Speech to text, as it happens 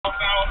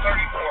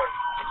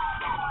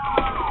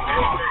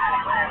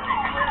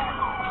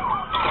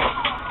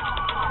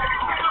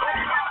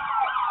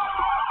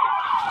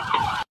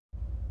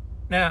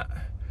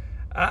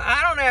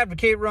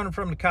advocate running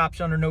from the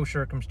cops under no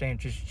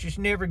circumstances. It's just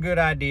never a good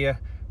idea.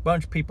 A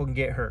bunch of people can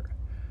get hurt.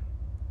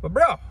 But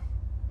bro,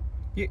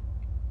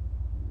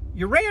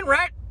 you ran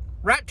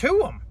right to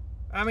them.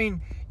 I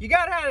mean, you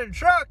got out of the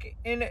truck,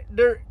 and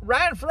they're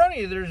right in front of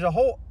you. There's a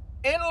whole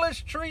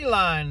endless tree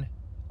line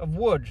of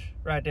woods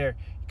right there.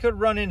 You could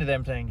run into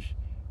them things.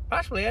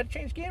 Possibly had a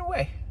chance of getting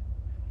away.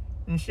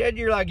 Instead,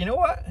 you're like, you know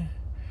what?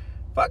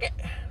 Fuck it.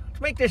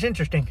 Let's make this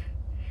interesting.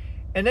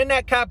 And then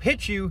that cop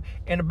hits you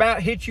and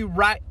about hits you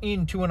right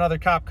into another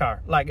cop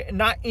car. Like,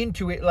 not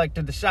into it, like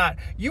to the side.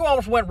 You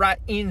almost went right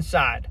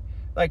inside.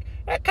 Like,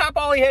 that cop,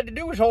 all he had to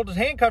do was hold his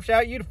handcuffs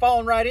out. You'd have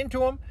fallen right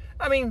into him.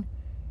 I mean,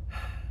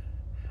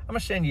 I'm going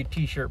to send you a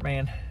t-shirt,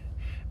 man.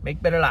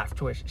 Make better life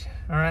choices,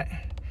 all right?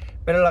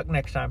 Better luck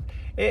next time.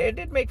 It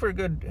did make for a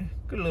good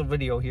little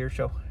video here,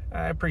 so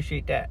I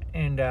appreciate that.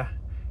 And,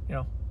 you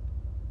know,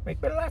 make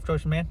better life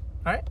choices, man.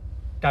 All right?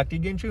 Talk to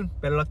you again soon.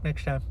 Better luck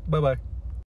next time. Bye-bye.